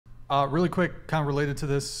Really quick, kind of related to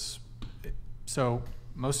this. So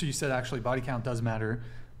most of you said actually body count does matter.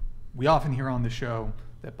 We often hear on the show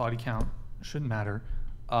that body count shouldn't matter.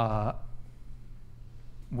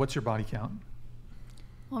 What's your body count?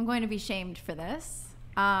 Well, I'm going to be shamed for this.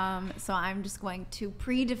 So I'm just going to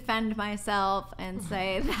pre-defend myself and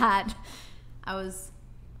say that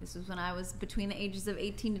this was when I was between the ages of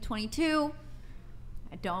 18 to 22.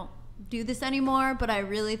 I don't do this anymore, but I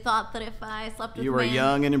really thought that if I slept with You were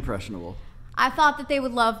young and impressionable. I thought that they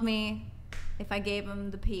would love me if I gave them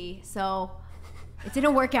the pee. So it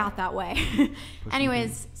didn't work out that way.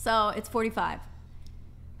 Anyways, so it's 45.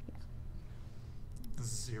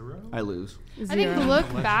 0? I lose. I think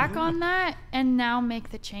look back on that and now make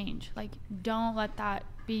the change. Like, don't let that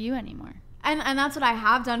be you anymore. And that's what I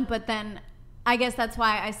have done, but then I guess that's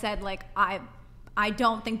why I said, like, I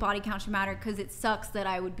don't think body count should matter, because it sucks that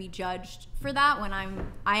I would be judged for that when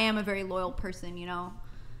I am a very loyal person, you know,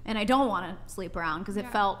 and I don't want to sleep around because it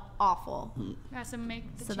felt awful. Yeah, so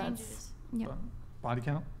make the changes. Yeah. Body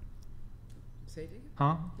count? Say it again?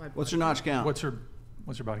 Huh? What's your notch count? What's your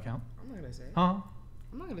body count? I'm not gonna say. Huh?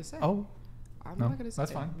 I'm not gonna say. Oh. I'm No, not gonna say.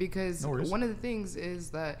 that's fine. Because No worries. one of the things is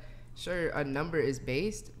that sure a number is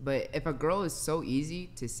based, but if a girl is so easy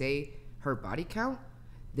to say her body count,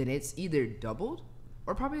 then it's either doubled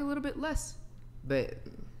or probably a little bit less. But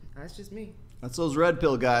that's just me. That's those red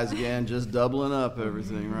pill guys again, just doubling up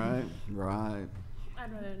everything, right? Right.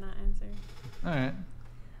 I'd rather not answer. All right.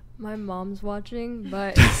 My mom's watching,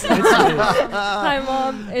 but hi,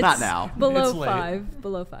 Mom. It's Not now. Below It's late. 5.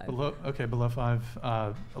 Below 5. Below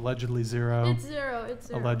 5. Allegedly 0. It's 0. It's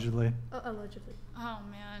 0. Allegedly. Allegedly. Oh,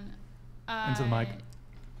 man. Into the mic.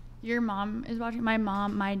 Your mom is watching. My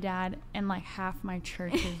mom, my dad, and like half my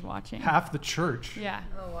church is watching. Half the church. Yeah.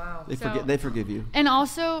 Oh, wow. They forgive you. And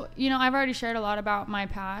also, you know, I've already shared a lot about my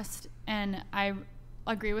past, and I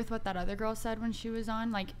agree with what that other girl said when she was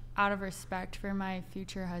on. Like, out of respect for my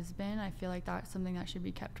future husband, I feel like that's something that should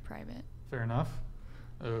be kept private. Fair enough.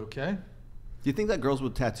 Okay. Do you think that girls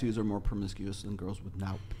with tattoos are more promiscuous than girls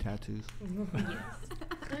without tattoos? Yes.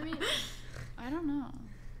 I mean, I don't know.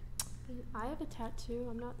 I have a tattoo.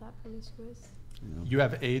 I'm not that promiscuous. You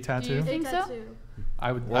have a tattoo? Do you think so? Tattoo.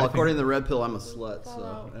 I would. Well, I according think, to the red pill, I'm a slut,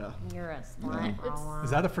 so yeah. You're a slut. is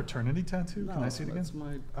that a fraternity tattoo? No, Can I see it again? that's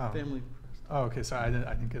my Oh. family. Oh, okay. Sorry, I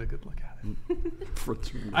didn't get a good look at it.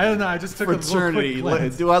 Fraternity. I don't know. I just took Fraternity. a little quick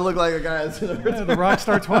glance. Do I look like a guy that's in a Yeah, fraternity? the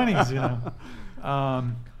Rockstar 20s, you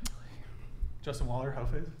know. Justin Waller, how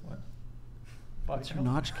face? What? Body What's your count?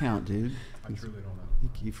 notch count, dude? I truly don't know.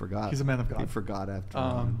 He forgot. He's a man of God. He forgot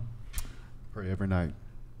after. Pray every night.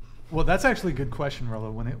 Well, that's actually a good question,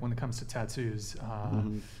 Rolo, when it comes to tattoos.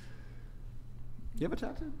 You have a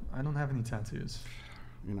tattoo? I don't have any tattoos.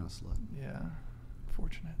 You're not a slut. Yeah,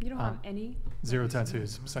 fortunate. You don't have any? 0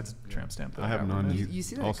 tattoos besides a tramp stamp. That I have got none. removed. You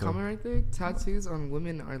see that Also- comment right there? Tattoos on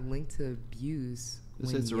women are linked to abuse.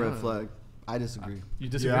 This when is a red young. flag. I disagree. You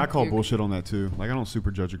disagree? Yeah, I call bullshit on that too. Like, I don't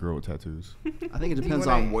super judge a girl with tattoos. I think it Do you depends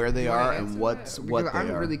wanna- on where they you wanna are answer and that? what Because they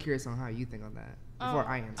I'm are. really curious on how you think on that before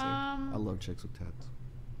I answer. I love chicks with tats.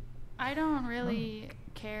 I don't really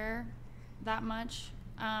care that much.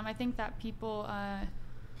 I think that people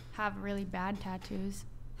have really bad tattoos,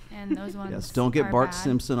 and those ones. Yes, don't get are Bart bad.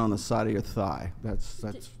 Simpson on the side of your thigh. That's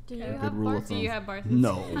Do you a good have rule of Bart? thumb. Do you have Bart?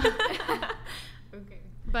 No. Okay.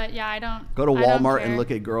 But yeah, I don't. Go to I don't Walmart care. and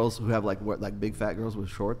look at girls who have like big fat girls with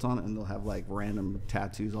shorts on, and they'll have like random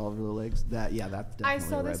tattoos all over their legs. That's definitely I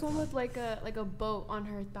saw a red this one flag. with like a boat on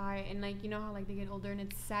her thigh, and like you know how like they get older and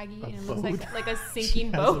it's saggy A and it looks boat? like a She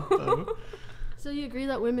sinking has a boat. boat? So you agree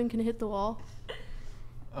that women can hit the wall?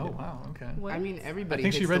 Oh, wow. Okay. I mean, everybody. I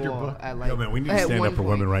think she hits read the your wall book. At, like, Yo, man, we need to at stand one up for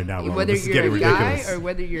women point. right now, Rolo. Whether This is you're getting a guy ridiculous. or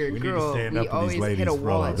whether you're a We need to girl, stand we up for these always hit ladies, a Rolo.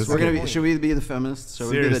 wall. at This some is We're point. should we be the feminists? Should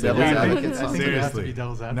we be the Seriously, devil's I think- advocates? I think we have to Seriously. be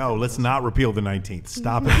devil's advocates. No, let's not repeal the 19th.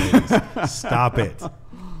 Stop it, ladies. Stop it.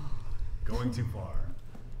 Going too far.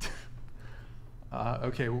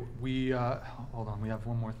 Okay, we hold on. We have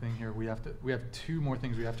one more thing here. We have 2 more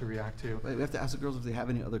things we have to react to. Wait, we have to ask the girls if they have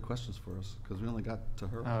any other questions for us because we only got to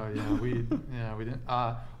her. Oh yeah, we didn't.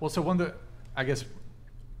 Well, so one that I guess,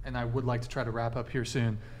 and I would like to try to wrap up here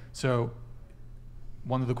soon. So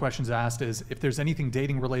one of the questions asked is if there's anything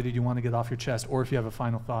dating related you want to get off your chest, or if you have a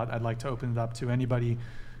final thought. I'd like to open it up to anybody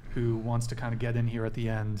who wants to kind of get in here at the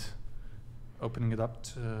end. Opening it up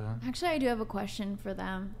to. Actually, I do have a question for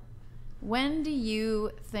them. When do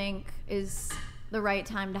you think is the right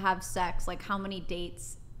time to have sex? Like, how many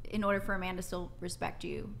dates in order for a man to still respect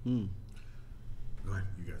you? Go ahead.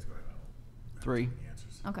 You guys go ahead. 3. The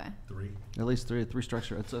answers. Okay. 3. At least 3. 3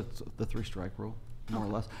 strikes. It's the 3 strike rule. more or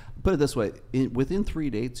less. Put it this way: within 3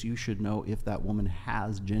 dates, you should know if that woman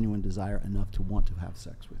has genuine desire enough to want to have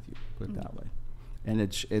sex with you. Put it that way. And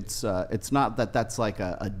it's not that that's like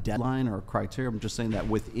a deadline or a criteria. I'm just saying that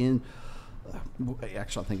within.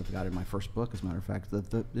 Actually, I think I've got it in my first book, as a matter of fact.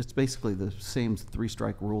 It's basically the same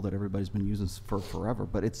 3-strike rule that everybody's been using for forever,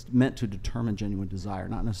 but it's meant to determine genuine desire,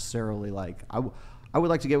 not necessarily like I would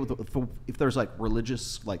like to get with if there's like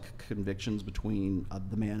religious like convictions between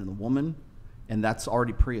the man and the woman, and that's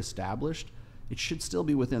already pre-established. It should still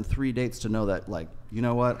be within 3 dates to know that, like, you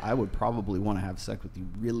know what, I would probably want to have sex with you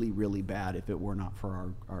really, really bad if it were not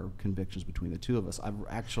for our convictions between the two of us.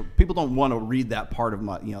 People don't want to read that part of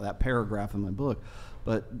my, that paragraph in my book,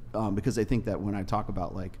 but because they think that when I talk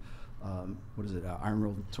about like, what is it, Iron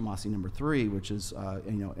Rule Tomasi number 3, which is,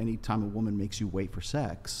 any time a woman makes you wait for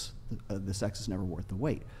sex, the sex is never worth the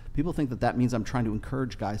wait. People think that means I'm trying to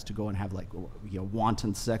encourage guys to go and have like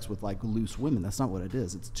wanton sex with like loose women. That's not what it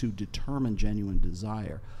is. It's to determine genuine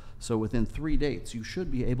desire. So within 3 dates, you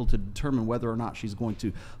should be able to determine whether or not she's going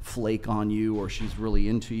to flake on you, or she's really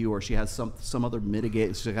into you, or she has some other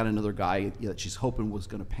mitigate. She's got another guy that she's hoping was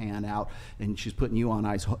going to pan out, and she's putting you on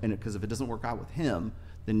ice. And because if it doesn't work out with him,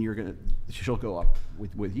 then she'll go up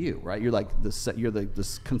with you, right? You're like this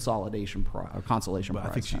consolation consolation prize.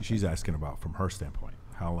 But I think she's asking about from her standpoint.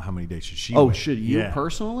 How many days should she? Oh, wait? should you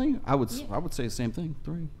personally? I would say the same thing.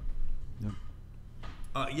 3.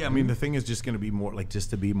 Yeah, I mean the thing is just going to be more like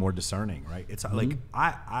just to be more discerning, right? It's like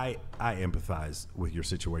I empathize with your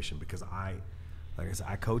situation because like I said,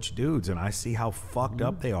 I coach dudes and I see how fucked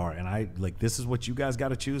up they are, and I like this is what you guys got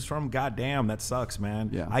to choose from. God damn, that sucks,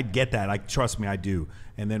 man. Yeah. I get that. Like trust me, I do.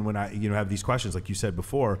 And then when I have these questions, like you said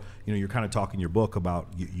before, you're kind of talking your book about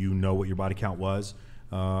you know what your body count was.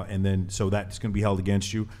 And then so that's going to be held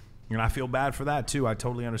against you, and I feel bad for that too. I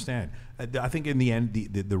totally understand. I think in the end,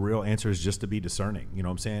 the real answer is just to be discerning. You know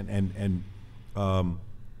what I'm saying?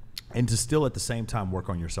 And to still at the same time work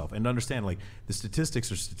on yourself and understand like the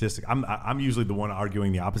statistics are statistics. I'm usually the one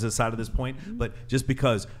arguing the opposite side of this point, but just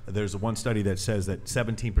because there's one study that says that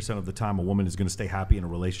 17% of the time a woman is going to stay happy in a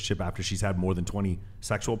relationship after she's had more than 20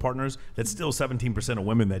 sexual partners, that's still 17% of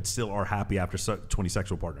women that still are happy after 20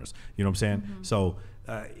 sexual partners. You know what I'm saying? Mm-hmm. So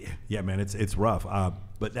yeah, man, it's rough.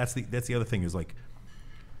 But that's the other thing is like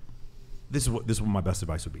this is what my best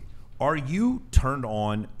advice would be. Are you turned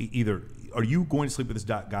on either? Are you going to sleep with this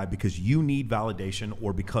guy because you need validation,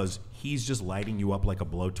 or because he's just lighting you up like a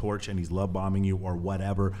blowtorch and he's love bombing you, or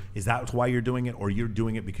whatever? Is that why you're doing it, or you're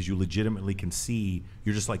doing it because you legitimately can see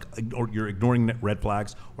you're just like, or you're ignoring red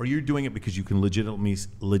flags, or you're doing it because you can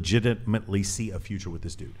legitimately see a future with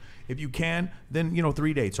this dude? If you can, then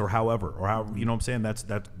 3 dates or however, you know what I'm saying?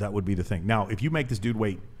 That would be the thing. Now, if you make this dude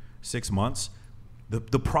wait 6 months.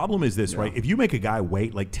 The problem is this, right? If you make a guy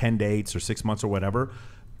wait like 10 dates or 6 months or whatever,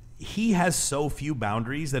 he has so few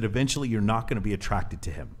boundaries that eventually you're not going to be attracted to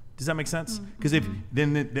him. Does that make sense? Because if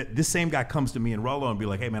then this same guy comes to me and Rollo and be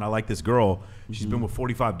like, hey man, I like this girl. She's been with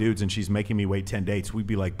 45 dudes and she's making me wait 10 dates. We'd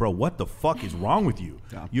be like, bro, what the fuck is wrong with you?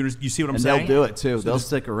 Yeah. You see what I'm saying? And they'll do it too. So they'll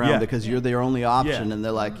stick around because you're their only option, and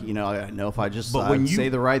they're like, I know if I just say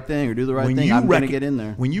the right thing or do the right thing, I'm going to get in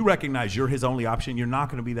there. When you recognize you're his only option, you're not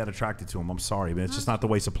going to be that attracted to him. I'm sorry, man. It's just not the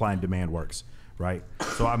way supply and demand works, right?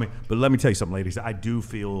 So I mean, but let me tell you something, ladies. I do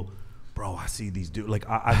feel. Bro, I see these dudes. Like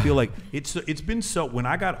I feel like it's been so. When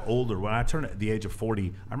I got older, when I turned the age of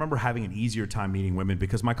 40, I remember having an easier time meeting women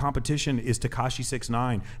because my competition is Tekashi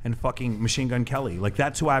 6ix9ine and fucking Machine Gun Kelly. Like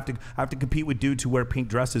that's who I have to compete with dudes who wear pink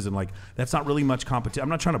dresses, and like that's not really much competition. I'm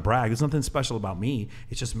not trying to brag. There's nothing special about me.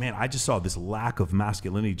 It's just, man, I just saw this lack of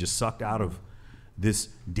masculinity just sucked out of this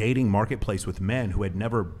dating marketplace with men who had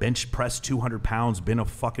never bench pressed 200 pounds, been a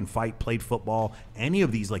fucking fight, played football, any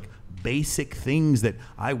of these like basic things that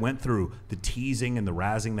I went through, the teasing and the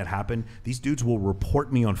razzing that happened. These dudes will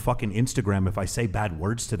report me on fucking Instagram if I say bad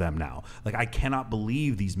words to them now. Like I cannot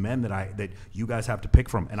believe these men that you guys have to pick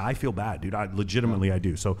from, and I feel bad, dude. I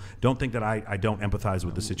do. So don't think that I don't empathize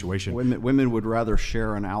with the situation. Women would rather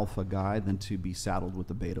share an alpha guy than to be saddled with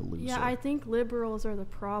a beta loser. Yeah, I think liberals are the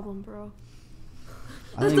problem, bro.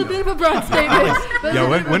 That's a bit of a broad statement. Yeah,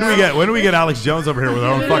 when do we get Alex Jones over here with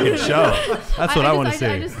our own fucking show? That's what I want to see.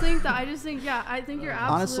 I just think you're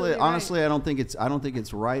absolutely honestly, right. I don't think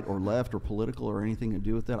it's right or left or political or anything to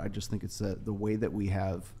do with that. I just think it's the way that we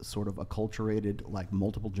have sort of acculturated like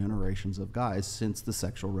multiple generations of guys since the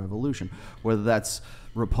sexual revolution, whether that's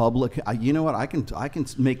Republican. You know what? I can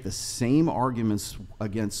make the same arguments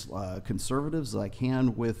against conservatives that I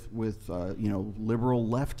can with liberal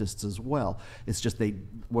leftists as well. It's just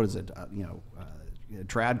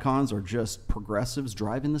tradcons are just progressives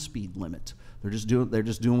driving the speed limit. They're just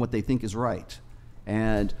doing what they think is right,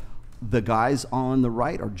 And the guys on the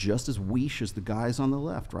right are just as weesh as the guys on the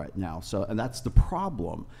left right now. So, and that's the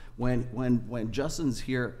problem. When Justin's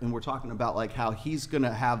here and we're talking about like how he's going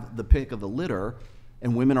to have the pick of the litter,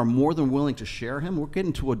 and women are more than willing to share him, we're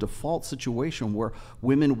getting to a default situation where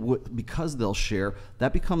women, because they'll share,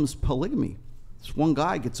 that becomes polygamy. This one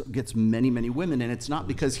guy gets many, many women, and it's not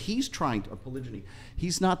because he's trying to, polygyny.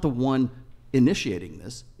 He's not the one initiating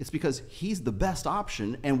this. It's because he's the best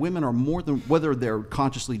option, and women are more than, whether they're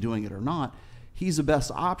consciously doing it or not, he's the best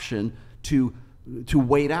option to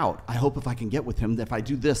wait out. I hope if I can get with him, that if I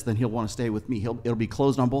do this, then he'll want to stay with me. It'll be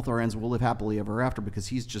closed on both our ends. We'll live happily ever after because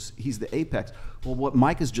he's the apex. Well, what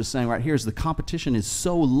Mike is just saying right here is the competition is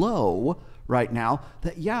so low right now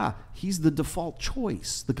that, yeah, he's the default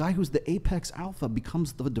choice. The guy who's the apex alpha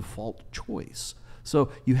becomes the default choice. So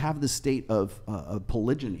you have this state of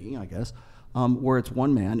polygyny, I guess, where it's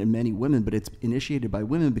one man and many women, but it's initiated by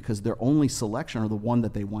women because their only selection are the one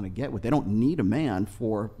that they want to get with. They don't need a man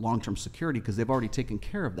for long-term security because they've already taken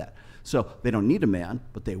care of that. So they don't need a man,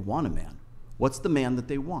 but they want a man. What's the man that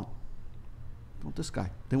they want? They want this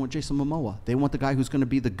guy. They want Jason Momoa. They want the guy who's going to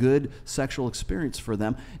be the good sexual experience for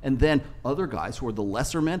them. And then other guys who are the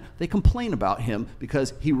lesser men, they complain about him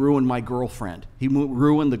because he ruined my girlfriend. He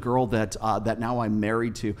ruined the girl that now I'm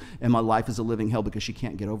married to, and my life is a living hell because she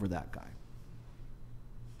can't get over that guy.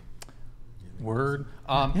 Word.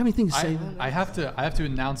 You have anything to say? I have to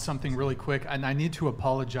announce something really quick, and I need to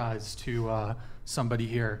apologize to somebody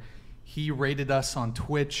here. He rated us on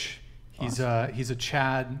Twitch. He's a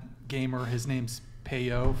Chad gamer. His name's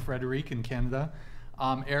Payo Frederic in Canada.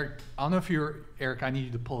 Eric, I don't know if you're Eric. I need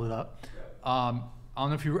you to pull it up. I don't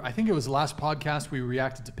know if you. I think it was the last podcast we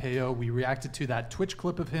reacted to Payo. We reacted to that Twitch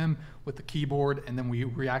clip of him with the keyboard, and then we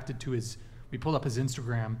reacted to his. We pulled up his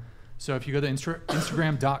Instagram. So if you go to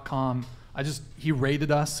Instagram.com. He rated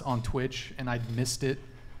us on Twitch and I'd missed it,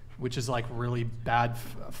 which is like really bad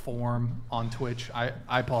form on Twitch. I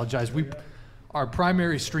apologize. Our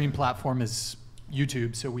primary stream platform is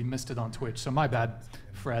YouTube, so we missed it on Twitch. So my bad,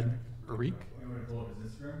 Fred. Arik? You want to pull up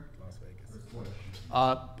his Instagram? Las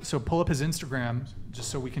Vegas. So pull up his Instagram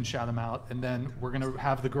just so we can shout him out, and then we're gonna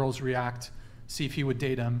have the girls react, see if he would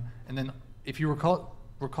date him, and then if you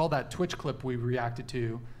recall that Twitch clip we reacted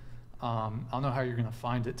to. I don't know how you're gonna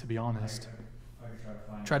find it, to be honest. I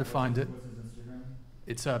can Try to find it. What's his Instagram?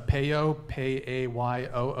 It's Payo,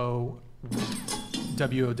 Payoowoow.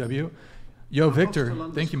 Yo, Victor,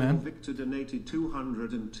 thank you, man. Victor donated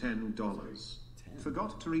 $210.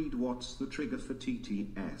 Forgot to read what's the trigger for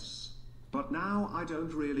TTS. But now I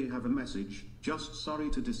don't really have a message, just sorry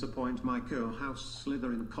to disappoint my co-house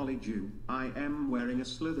Slytherin College U. I am wearing a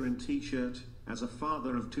Slytherin t-shirt, as a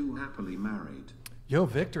father of two happily married. Yo,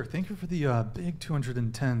 Victor, thank you for the big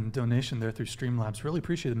 210 donation there through Streamlabs. Really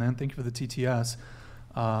appreciate it, man. Thank you for the TTS.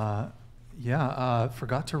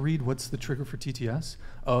 Forgot to read what's the trigger for TTS.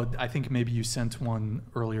 Oh, I think maybe you sent one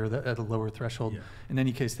earlier at a lower threshold. Yeah. In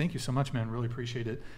any case, thank you so much, man. Really appreciate it.